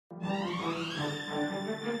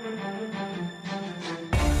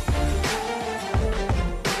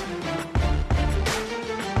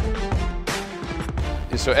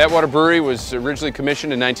So Atwater Brewery was originally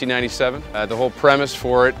commissioned in 1997. The whole premise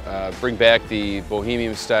for it, bring back the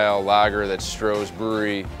bohemian-style lager that Stroh's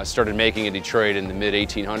Brewery started making in Detroit in the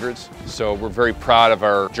mid-1800s. So we're very proud of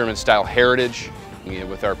our German-style heritage,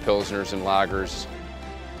 with our pilsners and lagers.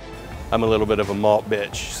 I'm a little bit of a malt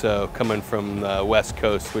bitch, so coming from the West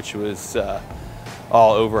Coast, which was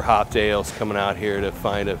all over hopped ales, coming out here to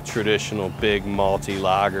find a traditional big malty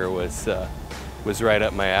lager was right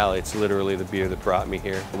up my alley. It's literally the beer that brought me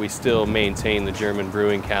here. We still maintain the German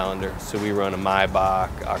brewing calendar, so we run a Maibach,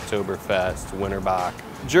 Oktoberfest, Winterbach.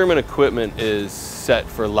 German equipment is set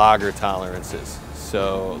for lager tolerances.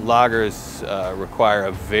 So lagers require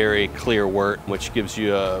a very clear wort, which gives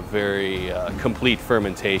you a very complete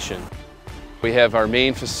fermentation. We have our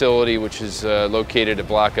main facility, which is located a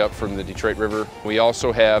block up from the Detroit River. We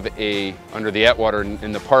also have under the Atwater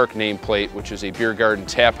in the Park nameplate, which is a beer garden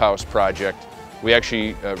tap house project. We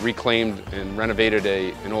actually reclaimed and renovated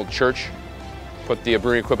an old church, put the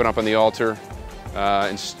brewing equipment up on the altar,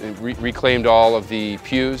 and reclaimed all of the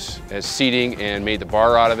pews as seating and made the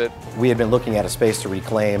bar out of it. We had been looking at a space to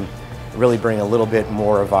reclaim, really bring a little bit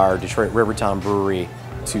more of our Detroit Rivertown brewery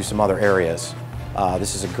to some other areas.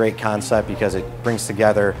 This is a great concept because it brings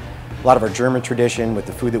together a lot of our German tradition with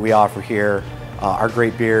the food that we offer here, our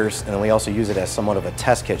great beers, and then we also use it as somewhat of a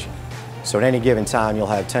test kitchen. So at any given time, you'll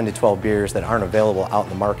have 10 to 12 beers that aren't available out in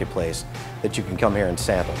the marketplace that you can come here and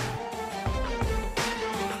sample.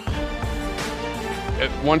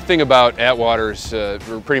 One thing about Atwater's,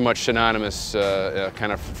 we're pretty much synonymous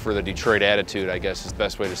kind of for the Detroit attitude, I guess is the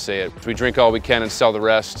best way to say it. We drink all we can and sell the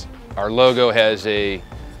rest. Our logo has a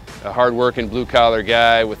hard-working blue-collar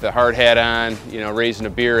guy with a hard hat on, raising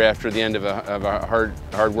a beer after the end of a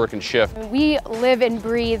hard-working shift. We live and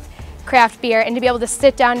breathe craft beer, and to be able to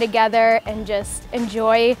sit down together and just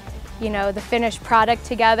enjoy, the finished product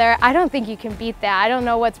together, I don't think you can beat that. I don't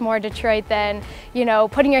know what's more Detroit than,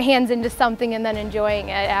 putting your hands into something and then enjoying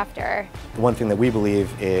it after. One thing that we believe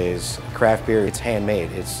is craft beer, it's handmade.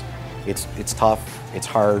 It's tough, it's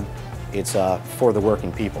hard, it's for the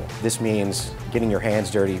working people. This means getting your hands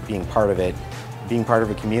dirty, being part of it, being part of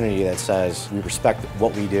a community that says we respect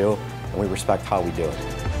what we do and we respect how we do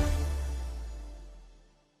it.